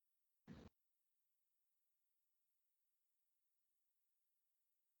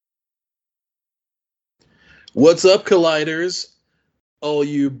What's up, Colliders? All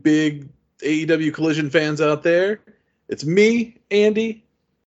you big AEW Collision fans out there. It's me, Andy,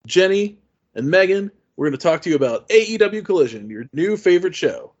 Jenny, and Megan. We're going to talk to you about AEW Collision, your new favorite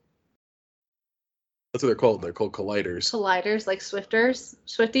show. That's what they're called. They're called Colliders. Colliders, like Swifters?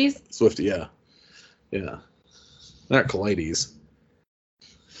 Swifties? Swifty, yeah. Yeah. Not Collides.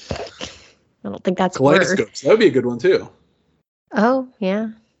 I don't think that's a word. Kaleidoscopes. That would be a good one, too. Oh, yeah.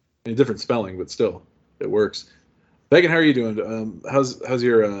 I mean, different spelling, but still, it works. Megan, how are you doing? How's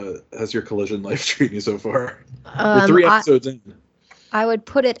your Collision life treating you so far? We're 3 episodes in. I would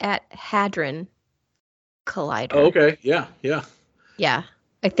put it at Hadron Collider. Oh, okay. Yeah. Yeah.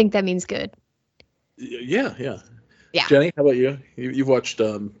 I think that means good. Yeah. Yeah. Jenny, how about you? You've watched,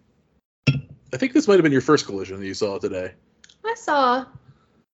 I think this might have been your first Collision that you saw today. I saw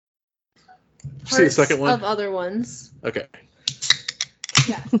Did you see the second one? of other ones. Okay.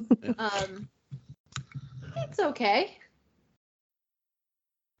 Yeah. It's okay.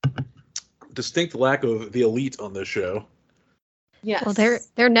 Distinct lack of the elite on this show. Yes. Well,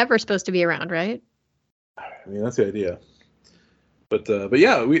 they're never supposed to be around, right? I mean, that's the idea. But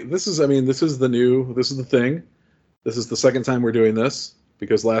yeah, this is the thing. This is the second time we're doing this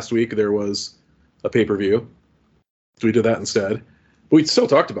because last week there was a pay-per-view. So we did that instead. But we still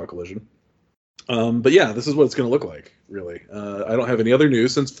talked about Collision. But yeah, this is what it's going to look like, really. I don't have any other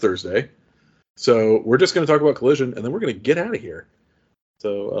news since Thursday. So we're just going to talk about Collision, and then we're going to get out of here.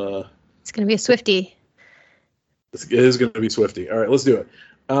 So it's going to be a Swiftie. It is going to be Swiftie. All right, let's do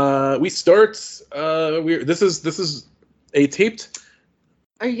it. We start. This is a taped.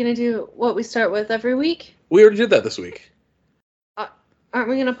 Are you going to do what we start with every week? We already did that this week. Aren't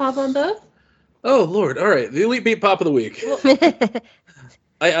we going to pop on both? Oh, Lord. All right. The Elite Beat Pop of the Week. Well,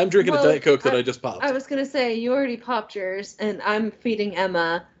 I'm drinking a Diet Coke that I just popped. I was going to say, you already popped yours, and I'm feeding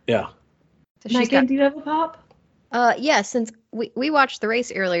Emma. Yeah. So Megan, do you have a pop? Yeah, since we watched the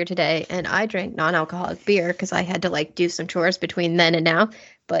race earlier today, and I drank non-alcoholic beer because I had to do some chores between then and now.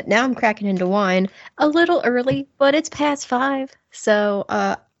 But now I'm cracking into wine a little early, but it's past 5. So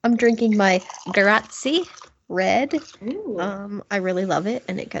I'm drinking my Grazie Red. Ooh. I really love it,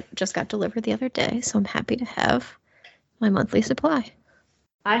 and it just got delivered the other day, so I'm happy to have my monthly supply.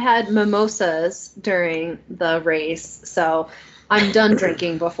 I had mimosas during the race, so I'm done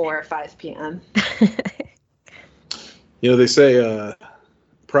drinking before 5 p.m. They say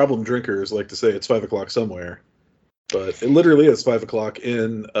problem drinkers like to say it's 5 o'clock somewhere, but it literally is 5 o'clock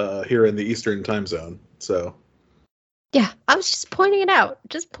in here in the Eastern time zone. So Yeah, I was just pointing it out.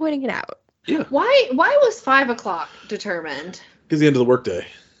 yeah, Why was 5 o'clock determined? it's the end of the workday.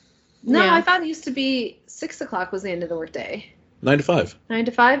 No, Yeah. I thought it used to be 6 o'clock was the end of the workday. 9 to 5. 9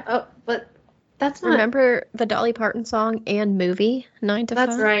 to 5? Oh, but that's not... Remember the Dolly Parton song and movie 9 to 5?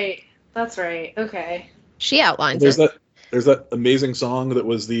 That's right. Okay. She outlines There's it. that amazing song that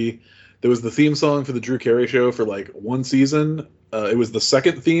was the theme song for the Drew Carey Show for one season. It was the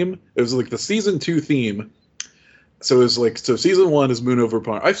second theme. It was the season 2 theme. So it was season 1 is Moon Over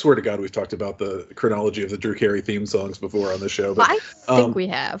Parma. I swear to God, we've talked about the chronology of the Drew Carey theme songs before on this show. But I think we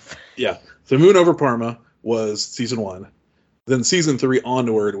have. yeah. So Moon Over Parma was season 1. Then season 3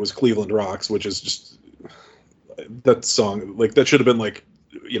 onward was Cleveland Rocks, which is just that song. That should have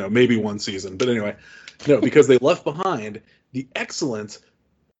been maybe one season. But anyway, no, because they left behind the excellent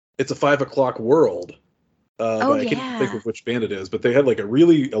 "It's a 5 O'clock World." I can't think of which band it is, but they had a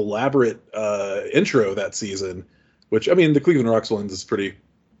really elaborate intro that season. Which, I mean, the Cleveland Rocks ones is pretty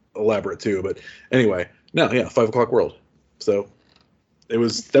elaborate too. But anyway, 5 O'Clock World. So that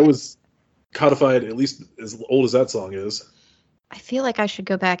was codified, at least as old as that song is. I feel like I should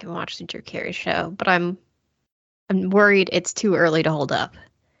go back and watch the Drew Carey Show, but I'm worried it's too early to hold up.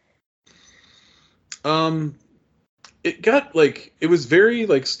 It got it was very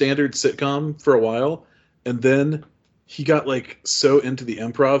standard sitcom for a while, and then he got so into the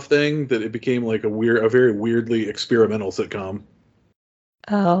improv thing that it became a very weirdly experimental sitcom.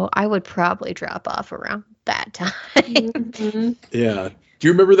 Oh, I would probably drop off around that time. Mm-hmm. Yeah. Do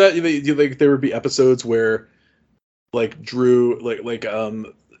you remember that? There would be episodes where Drew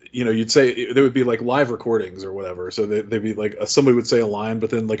you'd say there would be live recordings or whatever. So they'd be somebody would say a line, but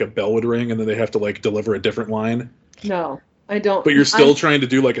then a bell would ring and then they have to deliver a different line. No, I don't. But you're still trying to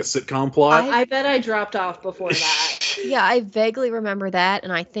do a sitcom plot. I bet I dropped off before that. Yeah, I vaguely remember that,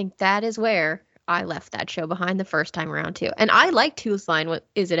 and I think that is where I left that show behind the first time around too. And I liked Whose Line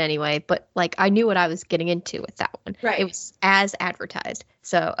Is It Anyway, but I knew what I was getting into with that one. Right. It was as advertised.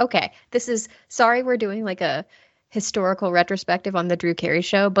 So, okay, sorry we're doing a historical retrospective on the Drew Carey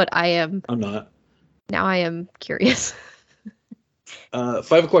Show, but I'm not. Now I am curious.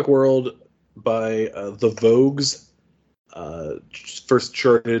 5 O'Clock World by the Vogues, first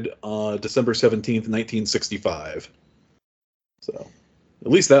charted December 17th, 1965. So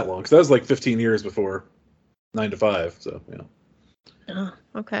at least that long, because that was like 15 years before 9 to 5. So yeah. Oh,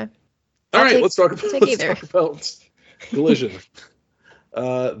 okay. All right, let's talk about Collision.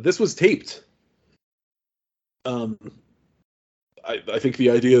 This was taped. I think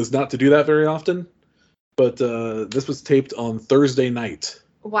the idea is not to do that very often, but this was taped on Thursday night.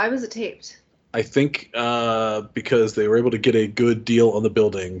 Why was it taped? I think because they were able to get a good deal on the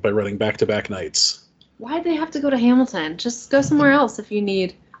building by running back-to-back nights. Why'd they have to go to Hamilton? Just go somewhere else if you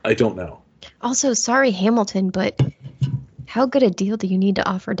need. I don't know. Also, sorry, Hamilton, but how good a deal do you need to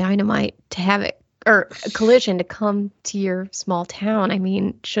offer Dynamite to have it, or Collision to come to your small town? I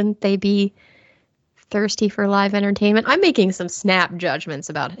mean, shouldn't they be thirsty for live entertainment? I'm making some snap judgments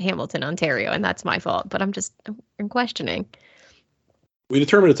about Hamilton, Ontario, and that's my fault, but I'm questioning. We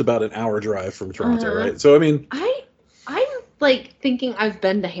determined it's about an hour drive from Toronto, right? So, I mean... I'm like thinking I've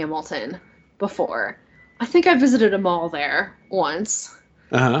been to Hamilton before. I think I visited a mall there once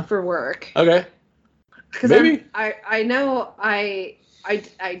for work. Okay. Because I know I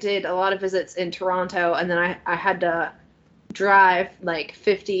did a lot of visits in Toronto, and then I had to drive like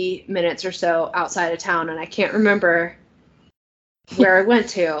 50 minutes or so outside of town, and I can't remember where I went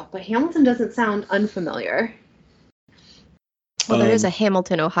to, but Hamilton doesn't sound unfamiliar. Well, there is a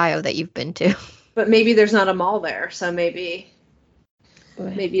Hamilton, Ohio that you've been to. But maybe there's not a mall there, so maybe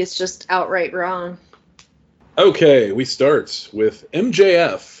it's just outright wrong. Okay, we start with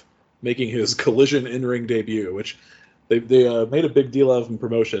MJF making his Collision in-ring debut, which they made a big deal of in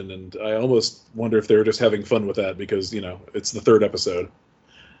promotion, and I almost wonder if they were just having fun with that because, it's the third episode.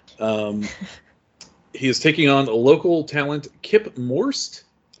 He is taking on a local talent, Kip Morst,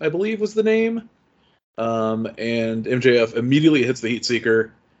 I believe was the name. And MJF immediately hits the Heat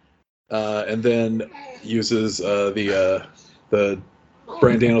Seeker, and then uses the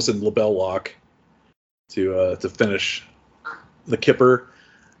Bryan Danielson label lock to finish the Kipper.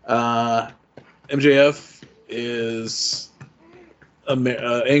 MJF is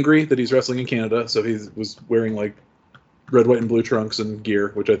angry that he's wrestling in Canada, so he was wearing like red, white, and blue trunks and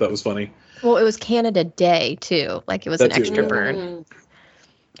gear, which I thought was funny. Well, it was Canada Day too, like it was an extra burn.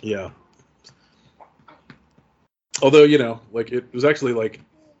 Yeah. Although, it was actually like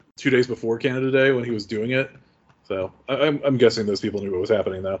 2 days before Canada Day when he was doing it. So I'm guessing those people knew what was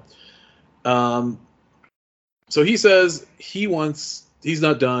happening, though. So he says he's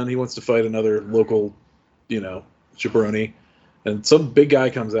not done. He wants to fight another local, jabroni. And some big guy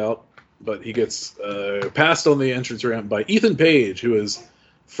comes out, but he gets passed on the entrance ramp by Ethan Page, who is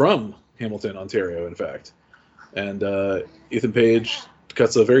from Hamilton, Ontario, in fact. And Ethan Page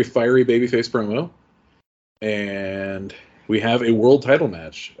cuts a very fiery babyface promo. And we have a world title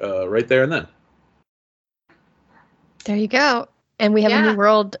match right there and then. There you go. And we have a new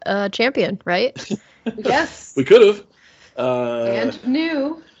world champion, right? Yes. We could have. And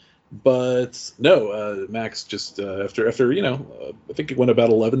new. But no, Max just, after I think it went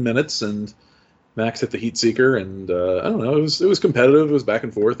about 11 minutes, and Max hit the Heat Seeker, and I don't know, it was competitive, it was back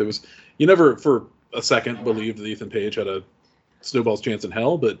and forth. You never for a second believed that Ethan Page had a snowball's chance in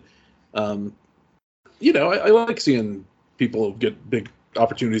hell, but I like seeing people get big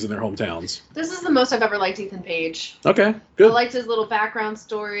opportunities in their hometowns. This is the most I've ever liked Ethan Page. Okay, good. I liked his little background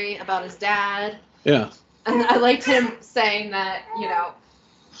story about his dad. Yeah. And I liked him saying that,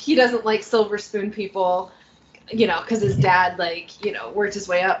 he doesn't like silver spoon people, because his dad, worked his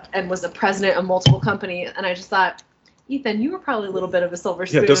way up and was the president of multiple companies. And I just thought, Ethan, you were probably a little bit of a silver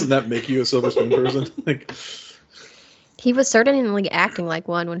spoon. Yeah, doesn't that make you a silver spoon person? He was certainly acting like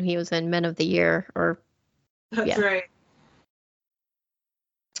one when he was in Men of the Year, That's right.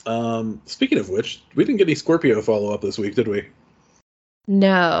 Speaking of which, we didn't get any Scorpio follow-up this week, did we?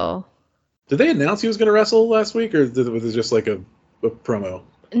 No. Did they announce he was going to wrestle last week, or was it just like a promo?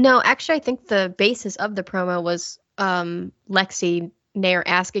 No, actually, I think the basis of the promo was Lexi Nair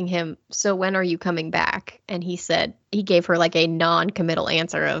asking him, so when are you coming back? And he said, he gave her like a non-committal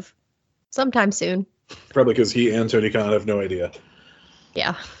answer of sometime soon. Probably because he and Tony Khan have no idea.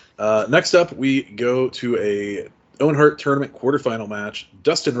 Yeah. Next up, we go to a Owen Hart tournament quarterfinal match.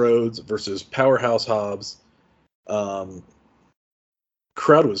 Dustin Rhodes versus Powerhouse Hobbs.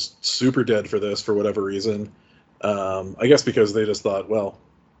 Crowd was super dead for this for whatever reason. I guess because they just thought, well,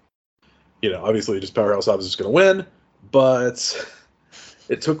 obviously just Powerhouse Hobbs is going to win, but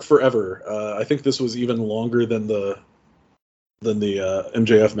it took forever. I think this was even longer than the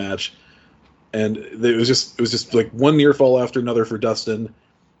MJF match, and it was just like one near fall after another for Dustin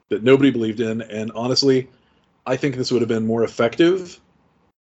that nobody believed in. And honestly, I think this would have been more effective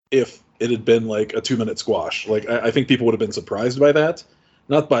if it had been like a 2-minute squash. Like I think people would have been surprised by that,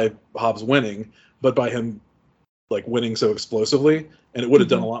 not by Hobbs winning, but by him like winning so explosively, and it would have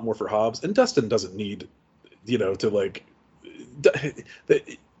done a lot more for Hobbs. And Dustin doesn't need, to like.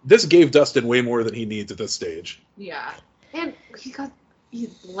 This gave Dustin way more than he needs at this stage. Yeah, and he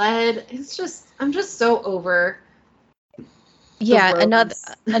led. I'm just so over. Yeah,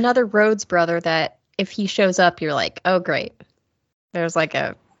 another Rhodes brother that if he shows up, you're like, oh great. There's like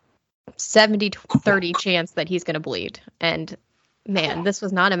a 70-30 chance that he's going to bleed. And man, this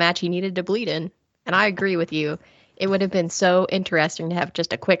was not a match he needed to bleed in. And I agree with you. It would have been so interesting to have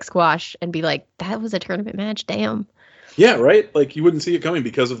just a quick squash and be like, that was a tournament match. Damn. Yeah, right? Like you wouldn't see it coming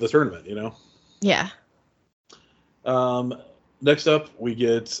because of the tournament, Yeah. Next up, we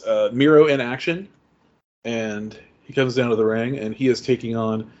get Miro in action. And he comes down to the ring, and he is taking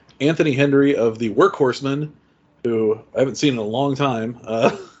on Anthony Henry of the Workhorsemen, who I haven't seen in a long time.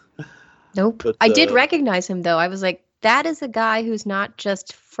 Nope. But, I did recognize him, though. I was like, that is a guy who's not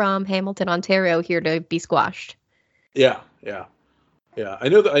just from Hamilton, Ontario, here to be squashed. Yeah. I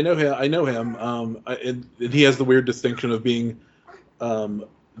know him. And he has the weird distinction of being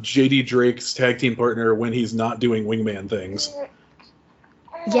JD Drake's tag team partner when he's not doing wingman things.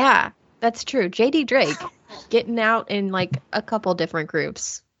 Yeah, that's true. JD Drake getting out in like a couple different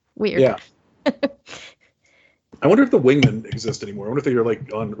groups. Weird. Yeah. I wonder if the wingmen exist anymore. I wonder if they're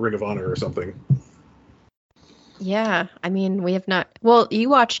like on Ring of Honor or something. Yeah, I mean, we have not. Well, you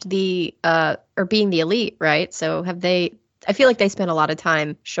watched the or Being the Elite, right? So have they? I feel like they spent a lot of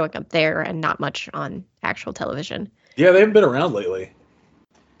time showing up there and not much on actual television. Yeah, they haven't been around lately.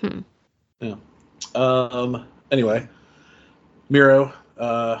 Yeah. Anyway, Miro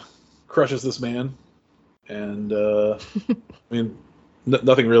crushes this man, and I mean,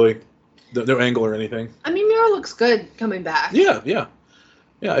 nothing really, no angle or anything. I mean, Miro looks good coming back. Yeah.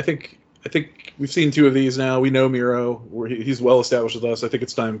 I think we've seen 2 of these now. We know Miro. He's well established with us. I think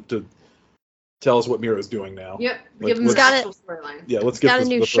it's time to tell us what Miro's doing now. Yep. Give him storyline. Yeah, let's get a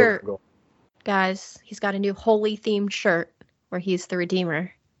new shirt, guys. He's got a new holy themed shirt where he's the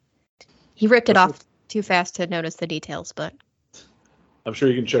Redeemer. He ripped it off too fast to notice the details, but I'm sure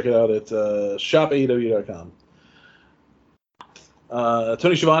you can check it out at shopaew.com.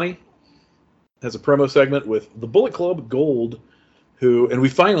 Tony Schiavone has a promo segment with the Bullet Club Gold, and we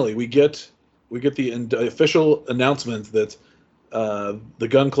get the official announcement that the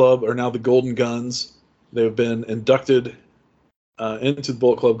Gun Club are now the Golden Guns. They've been inducted into the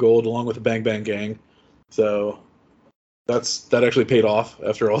Bullet Club Gold along with the Bang Bang Gang. So that actually paid off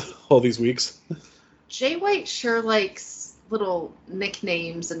after all these weeks. Jay White sure likes little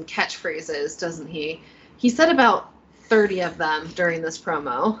nicknames and catchphrases, doesn't he? He said about 30 of them during this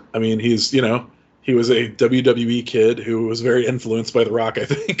promo. I mean, he was a WWE kid who was very influenced by The Rock, I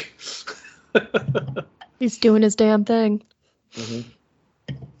think. He's doing his damn thing. Mm-hmm.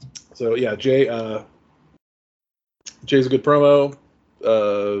 So yeah, Jay's a good promo.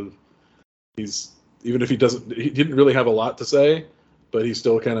 Even if he didn't really have a lot to say, but he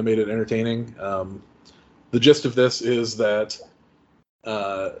still kind of made it entertaining. The gist of this is that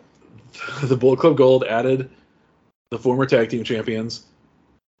the Bullet Club Gold added the former tag team champions,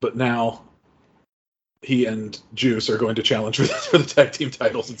 but now he and Juice are going to challenge for the tag team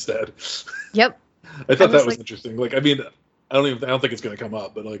titles instead. Yep. I thought that was interesting. Like, I mean, I don't think it's going to come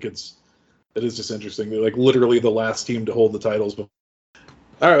up, but like it is just interesting. They're like literally the last team to hold the titles. All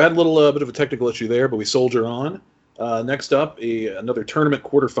right, I had a little bit of a technical issue there, but we soldier on. Next up, another tournament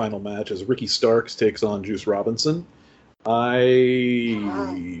quarterfinal match as Ricky Starks takes on Juice Robinson.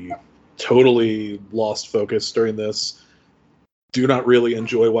 I totally lost focus during this. Do not really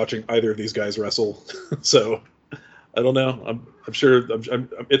enjoy watching either of these guys wrestle. So I don't know. I'm sure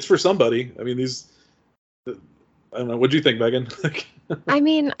it's for somebody. I mean, I don't know. What do you think, Megan? I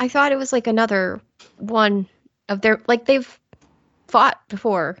mean, I thought it was like another one of their, like, they've fought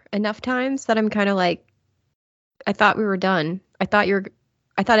before enough times that I'm kind of like, I thought we were done. I thought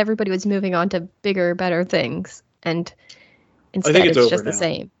everybody was moving on to bigger, better things, and instead it's just the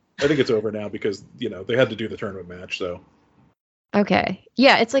same. I think it's over now because they had to do the tournament match. So okay,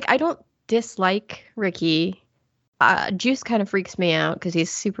 yeah, it's like I don't dislike Ricky. Juice kind of freaks me out because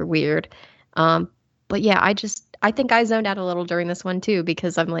he's super weird. But yeah, I think I zoned out a little during this one too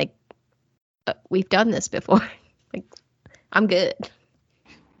because I'm like, we've done this before. Like, I'm good.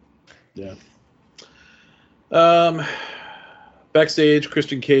 Yeah. Backstage,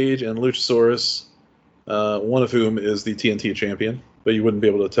 Christian Cage and Luchasaurus, one of whom is the TNT champion, but you wouldn't be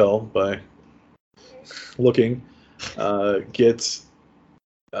able to tell by looking, gets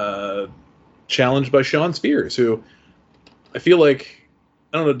challenged by Shawn Spears, who I feel like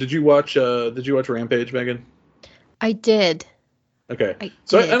I don't know. Did you watch Rampage, Megan? I did. Okay. I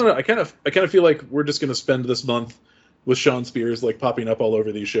don't know. I kind of feel like we're just going to spend this month with Sean Spears like popping up all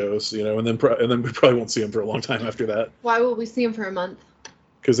over these shows, you know, and then we probably won't see him for a long time after that. Why will we see him for a month?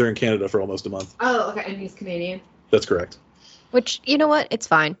 Because they're in Canada for almost a month. Oh, okay, and he's Canadian. That's correct. Which, you know what? It's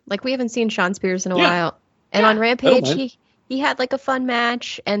fine. Like, we haven't seen Sean Spears in a while. And on Rampage, he had like a fun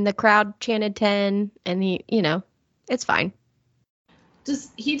match, and the crowd chanted 10, and he, you know, it's fine. Does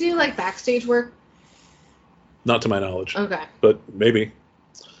he do like backstage work? Not to my knowledge. Okay. But maybe.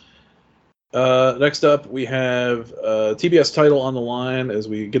 Next up, we have TBS title on the line as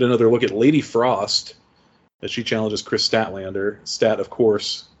we get another look at Lady Frost as she challenges Chris Statlander. Stat, of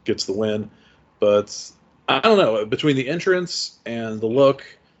course, gets the win. But I don't know. Between the entrance and the look,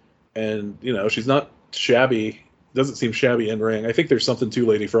 and, you know, she's not shabby. Doesn't seem shabby in ring. I think there's something to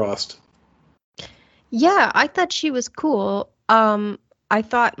Lady Frost. Yeah, I thought she was cool. I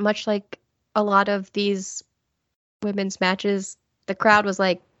thought, much like a lot of these women's matches, the crowd was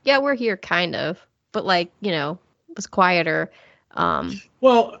like, yeah, we're here, kind of, but like, you know, was quieter.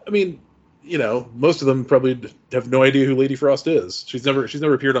 Well, I mean, you know, most of them probably have no idea who Lady Frost is. She's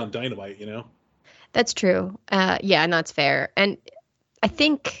never appeared on Dynamite, you know. That's true. Yeah, and that's fair. And I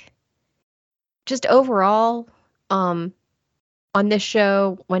think just overall, on this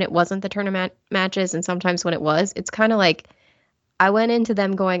show, when it wasn't the tournament matches, and sometimes when it was, it's kind of like I went into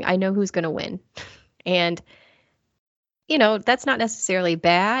them going, I know who's going to win, and you know, that's not necessarily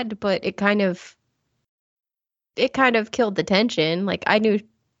bad, but it kind of killed the tension. Like,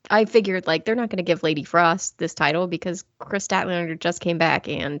 I figured like they're not going to give Lady Frost this title because Chris Statlander just came back,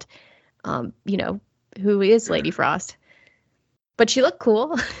 and you know, who is Lady Frost? But she looked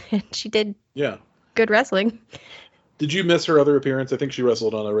cool and she did good wrestling. Did you miss her other appearance? I think she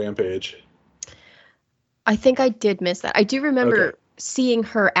wrestled on a Rampage. I think I did miss that. I do remember seeing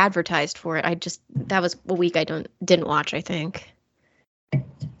her advertised for it. That was a week I didn't watch, I think.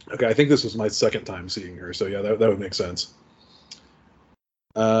 Okay, I think this was my second time seeing her, so yeah, that would make sense.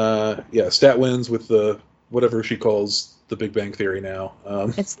 Stat wins with the whatever she calls the Big Bang Theory now.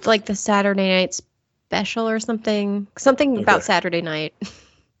 It's like the Saturday night special or something. Something about Saturday night.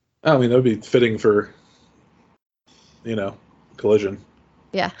 I mean, that would be fitting for, you know, Collision.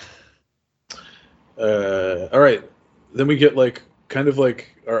 Yeah. All right. Then we get like kind of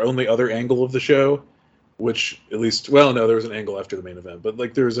like our only other angle of the show, which at least, well, no, there was an angle after the main event, but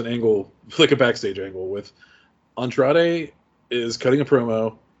like there was an angle, like a backstage angle with Andrade is cutting a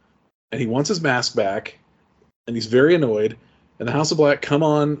promo and he wants his mask back and he's very annoyed, and the House of Black come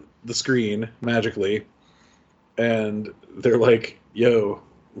on the screen magically and they're like, yo,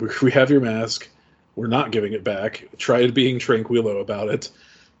 we have your mask. We're not giving it back. Try being tranquilo about it.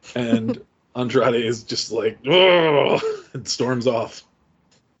 And Andrade is just like, oh, and storms off.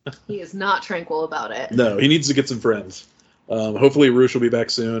 He is not tranquil about it. No, he needs to get some friends. Hopefully Roosh will be back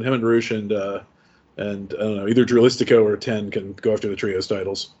soon. Him and Roosh and I don't know, either Dralistico or 10 can go after the trios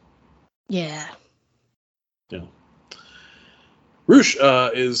titles. Yeah. Yeah. Roosh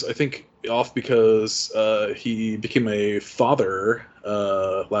is, I think, off because he became a father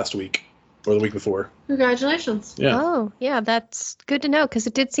last week or the week before. Congratulations. Yeah. Oh, yeah, that's good to know because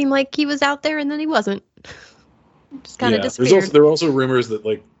it did seem like he was out there and then he wasn't. Just kind of disappeared. There were also rumors that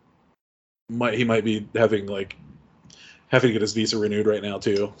like he might be having to get his visa renewed right now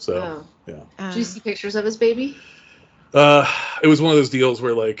too. So yeah. Did you see pictures of his baby? It was one of those deals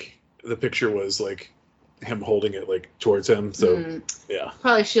where like the picture was like him holding it like towards him. So yeah.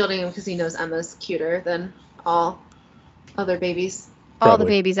 Probably shielding him because he knows Emma's cuter than all other babies. All the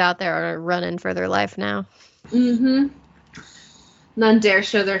babies out there are running for their life now. Mm-hmm. None dare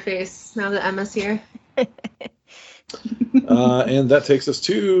show their face now that Emma's here. And that takes us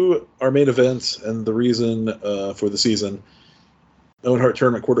to our main event and the reason for the season. Owen Hart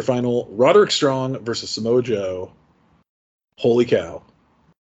Tournament quarterfinal, Roderick Strong versus Samoa Joe. Holy cow.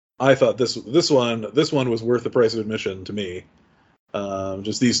 I thought this one was worth the price of admission to me.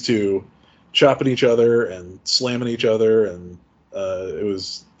 Just these two chopping each other and slamming each other, and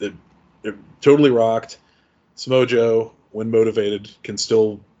it totally rocked. Samoa Joe, when motivated, can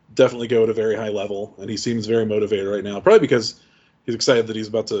still definitely go at a very high level, and he seems very motivated right now, probably because he's excited that he's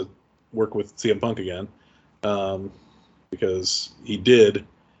about to work with CM Punk again, because he did,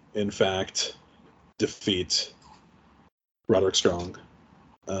 in fact, defeat Roderick Strong.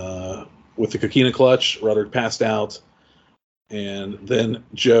 With the Coquina clutch, Roderick passed out, and then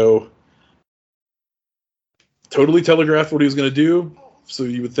Joe totally telegraphed what he was going to do, so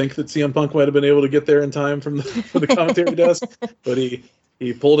you would think that CM Punk might have been able to get there in time from the commentary desk, but he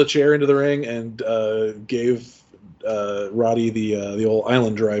pulled a chair into the ring and gave Roddy, the old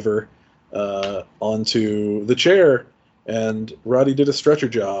island driver, onto the chair, and Roddy did a stretcher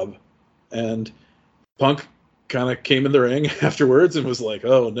job, and Punk kind of came in the ring afterwards and was like,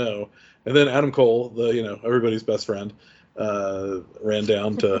 "Oh no!" And then Adam Cole, everybody's best friend, ran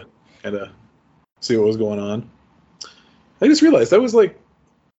down to kind of see what was going on. I just realized that was like,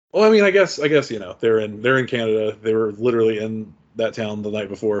 well, I mean, I guess they're in Canada. They were literally in that town the night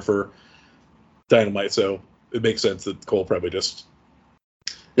before for Dynamite, so it makes sense that Cole probably just.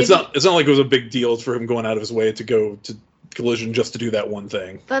 It's not like it was a big deal for him going out of his way to go to Collision just to do that one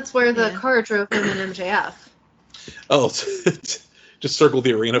thing. That's where the car drove him in MJF. Oh, just circled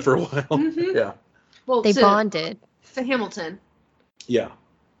the arena for a while. Mm-hmm. Yeah. Well, they bonded. To Hamilton. Yeah.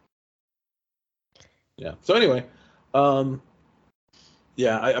 Yeah. So anyway,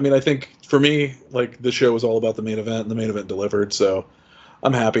 yeah, I mean, I think for me, like, the show was all about the main event, and the main event delivered, so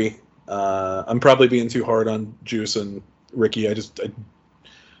I'm happy. I'm probably being too hard on Juice and Ricky.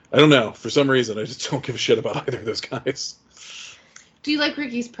 I don't know. For some reason, I just don't give a shit about either of those guys. Do you like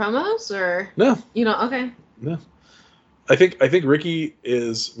Ricky's promos, or no? Okay. No. I think Ricky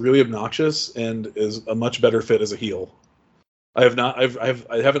is really obnoxious and is a much better fit as a heel. I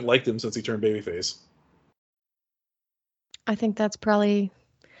haven't liked him since he turned babyface. I think that's probably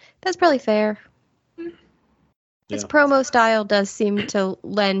fair. Yeah. His promo style does seem to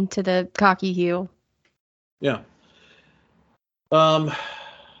lend to the cocky heel. Yeah. So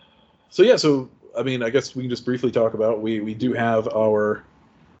I mean, I guess we can just briefly talk about we do have our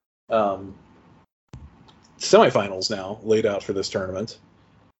semifinals now laid out for this tournament.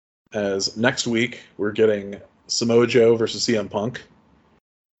 As next week we're getting Samoa Joe versus CM Punk,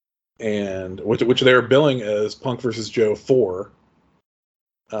 and which they're billing as Punk versus Joe 4.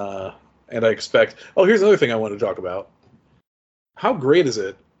 And I expect. Oh, here's another thing I want to talk about. How great is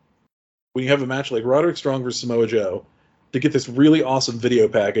it when you have a match like Roderick Strong versus Samoa Joe to get this really awesome video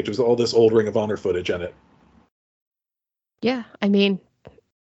package with all this old Ring of Honor footage in it? Yeah, I mean,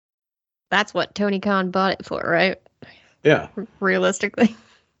 that's what Tony Khan bought it for, right? Yeah. Realistically.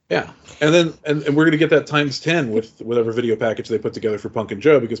 Yeah, and we're gonna get that times 10 with whatever video package they put together for Punk and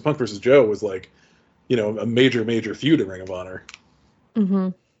Joe, because Punk versus Joe was like, a major feud in Ring of Honor.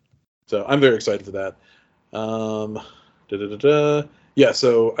 Mm-hmm. So I'm very excited for that. Yeah,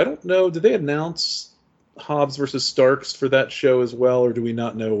 so I don't know. Did they announce Hobbs versus Starks for that show as well, or do we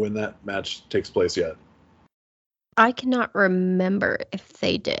not know when that match takes place yet? I cannot remember if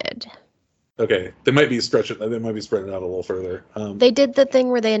they did. Okay, they might be spreading it out a little further. They did the thing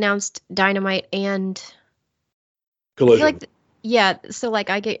where they announced Dynamite and Collision. So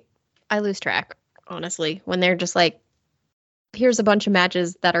I lose track, honestly, when they're just like, here's a bunch of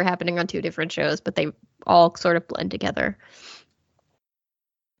matches that are happening on 2 different shows, but they all sort of blend together.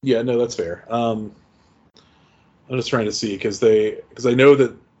 Yeah, no, that's fair. I'm just trying to see because I know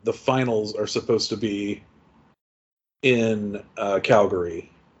that the finals are supposed to be in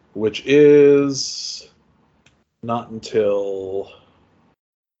Calgary, which is not until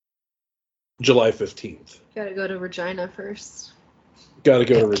July 15th. Gotta go to Regina first. Gotta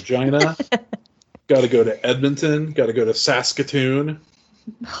go to Regina. Gotta go to Edmonton. Gotta go to Saskatoon.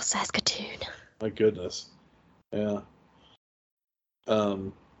 Oh, Saskatoon. My goodness. Yeah.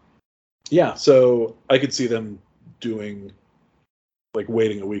 Yeah, so I could see them doing, like,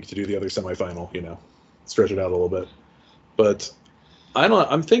 waiting a week to do the other semifinal, stretch it out a little bit. But I don't know.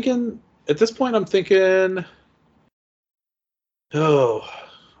 I'm thinking, at this point, I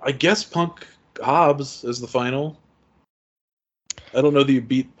guess Punk Hobbs is the final. I don't know that you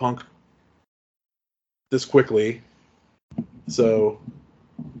beat Punk this quickly. So.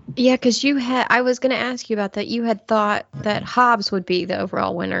 Yeah, because I was going to ask you about that. You had thought that Hobbs would be the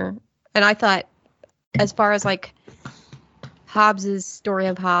overall winner. And I thought, as far as, like, Hobbs' story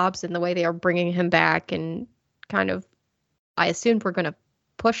of Hobbs and the way they are bringing him back and kind of, I assumed we're going to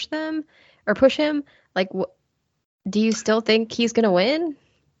push him. Like, do you still think he's going to win?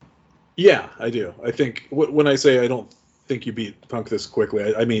 Yeah, I do. I think when I say I don't think you beat Punk this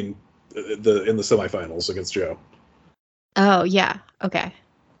quickly, I mean in the semifinals against Joe. Oh, yeah. Okay.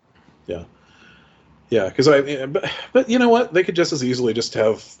 Yeah. Yeah, because but you know what? They could just as easily just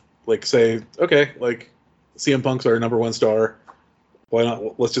have, like, say, okay, like, CM Punk's our number 1 star. Why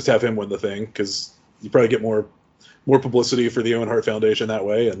not? Let's just have him win the thing, because you probably get more publicity for the Owen Hart Foundation that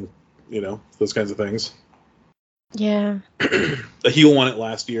way, and those kinds of things. Yeah. A heel won it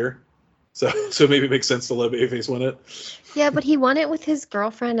last year, so maybe it makes sense to let Babyface win it. Yeah, but he won it with his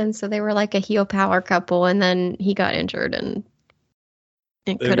girlfriend, and so they were like a heel power couple, and then he got injured, and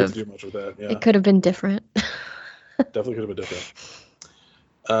it could have do much with that. Yeah. It could have been different. Definitely could have been different.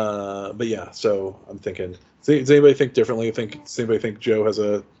 But yeah, so I'm thinking. Does anybody think differently? Does anybody think Joe has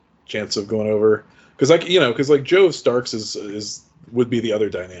a chance of going over? Because like Joe Starks is would be the other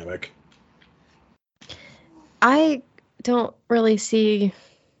dynamic. I don't really see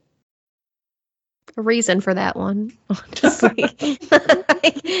a reason for that one, honestly.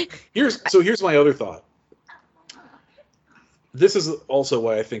 Here's my other thought. This is also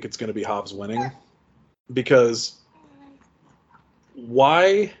why I think it's going to be Hobbs winning, because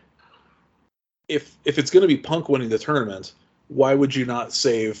why, if it's going to be Punk winning the tournament, why would you not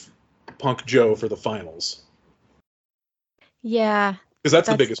save Punk Joe for the finals? Yeah. Because that's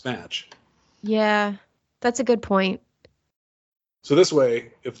the biggest match. Yeah, that's a good point. So this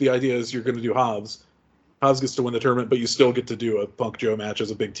way, if the idea is you're going to do Hobbs gets to win the tournament, but you still get to do a Punk Joe match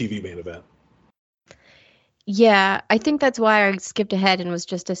as a big TV main event. Yeah, I think that's why I skipped ahead and was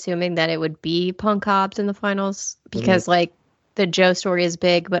just assuming that it would be Punk Hobbs in the finals, because like the Joe story is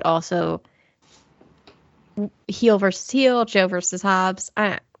big, but also heel versus heel, Joe versus Hobbs,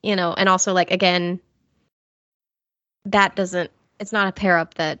 and also like, again, it's not a pair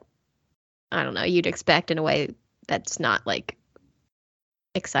up that, I don't know, you'd expect in a way that's not like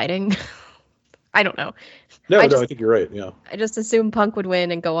exciting. I don't know. I think you're right. Yeah. I just assumed Punk would win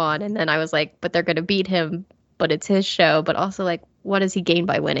and go on, and then I was like, but they're going to beat him, but it's his show. But also, like, what does he gain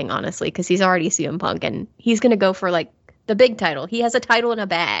by winning, honestly? Because he's already CM Punk, and he's going to go for, like, the big title. He has a title in a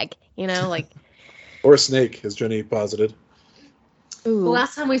bag, like. Or a snake, as Jenny posited. Ooh. The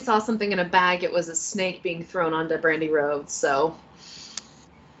last time we saw something in a bag, it was a snake being thrown onto Brandy Rhodes, so.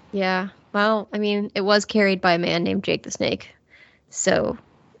 Yeah, well, I mean, it was carried by a man named Jake the Snake, so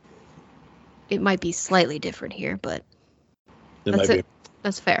it might be slightly different here, but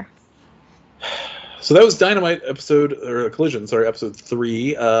that's fair. So that was Dynamite Collision, episode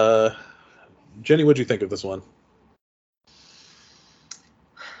 3. Jenny, what'd you think of this one?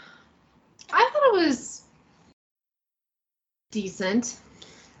 I thought it was decent.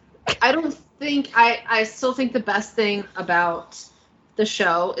 I still think the best thing about the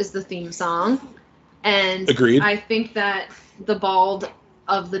show is the theme song. And agreed. I think that the bald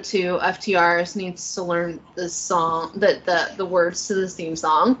of the two FTRs needs to learn the song, the words to the theme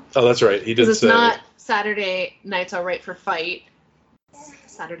song. Oh, that's right. He did say. It's not Saturday Night's All Right for Fight.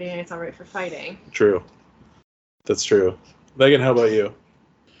 Saturday Night's All Right for Fighting. True. That's true. Megan, how about you?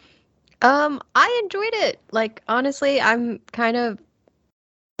 I enjoyed it. Like, honestly, I'm kind of,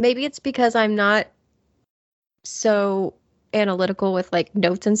 maybe it's because I'm not so analytical with like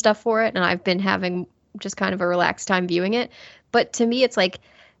notes and stuff for it, and I've been having just kind of a relaxed time viewing it. But to me, it's like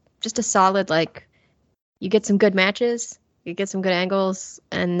just a solid, like, you get some good matches, you get some good angles,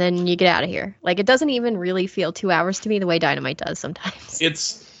 and then you get out of here. Like, it doesn't even really feel 2 hours to me the way Dynamite does sometimes.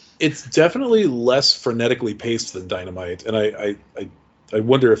 It's definitely less frenetically paced than Dynamite, and I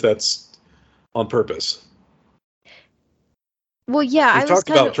wonder if that's on purpose. Well, yeah, We've talked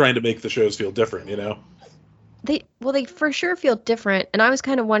about trying to make the shows feel different, They for sure feel different, and I was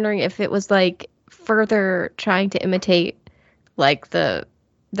kind of wondering if it was like further trying to imitate like the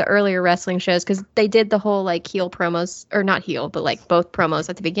earlier wrestling shows, because they did the whole like heel promos, or not heel, but like both promos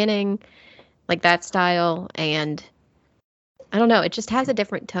at the beginning, like that style, and I don't know, it just has a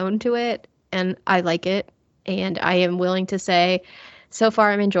different tone to it, and I like it, and I am willing to say so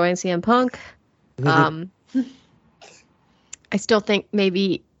far I'm enjoying CM Punk. I still think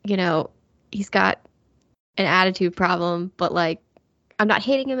maybe, he's got an attitude problem, but like, I'm not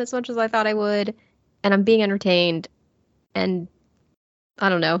hating him as much as I thought I would, and I'm being entertained, and I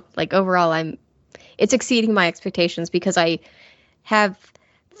don't know, like, overall it's exceeding my expectations, because I have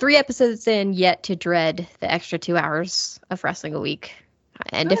 3 episodes in yet to dread the extra 2 hours of wrestling a week.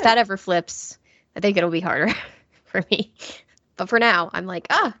 And Good. If that ever flips, I think it'll be harder for me. But for now, I'm like,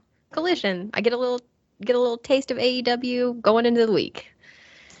 Collision. I get a little taste of AEW going into the week.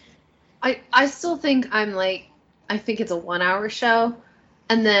 I still think I think it's a 1 hour show,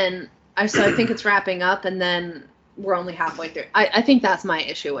 and then I think it's wrapping up, and then we're only halfway through. I think that's my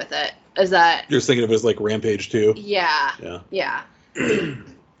issue with it, is that you're thinking of it as like Rampage 2. Yeah.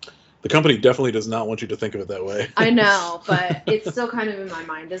 The company definitely does not want you to think of it that way. I know, but it's still kind of in my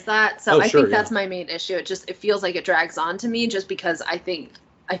mind as that. So I think that's my main issue. It feels like it drags on to me, just because I think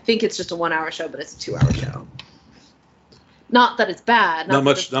it's just a 1 hour show, but it's a 2 hour show. Not that it's bad. Not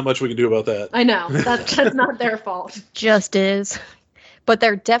much we can do about that. I know. That's not their fault. Just is. But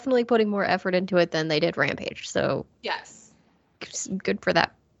they're definitely putting more effort into it than they did Rampage. So yes, good for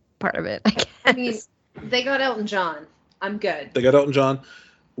that part of it, I guess. I mean, they got Elton John. I'm good. They got Elton John.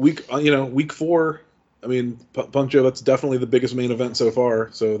 Week 4. I mean, Punk Joe. That's definitely the biggest main event so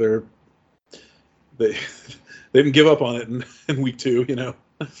far. So they didn't give up on it in week 2.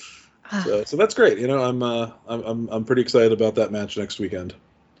 So that's great. You know, I'm pretty excited about that match next weekend.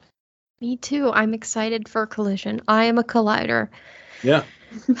 Me too. I'm excited for Collision. I am a collider. Yeah.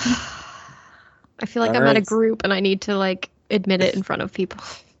 I feel like I'm at a group and I need to like admit it in front of people.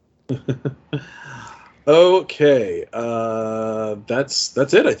 Okay. That's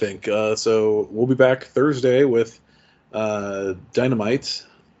it, I think. So we'll be back Thursday with Dynamite.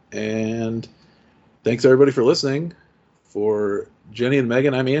 And thanks everybody for listening. For Jenny and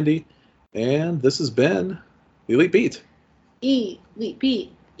Megan, I'm Andy. And this has been the Elite Beat. Elite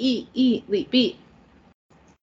Beat. Elite Beat.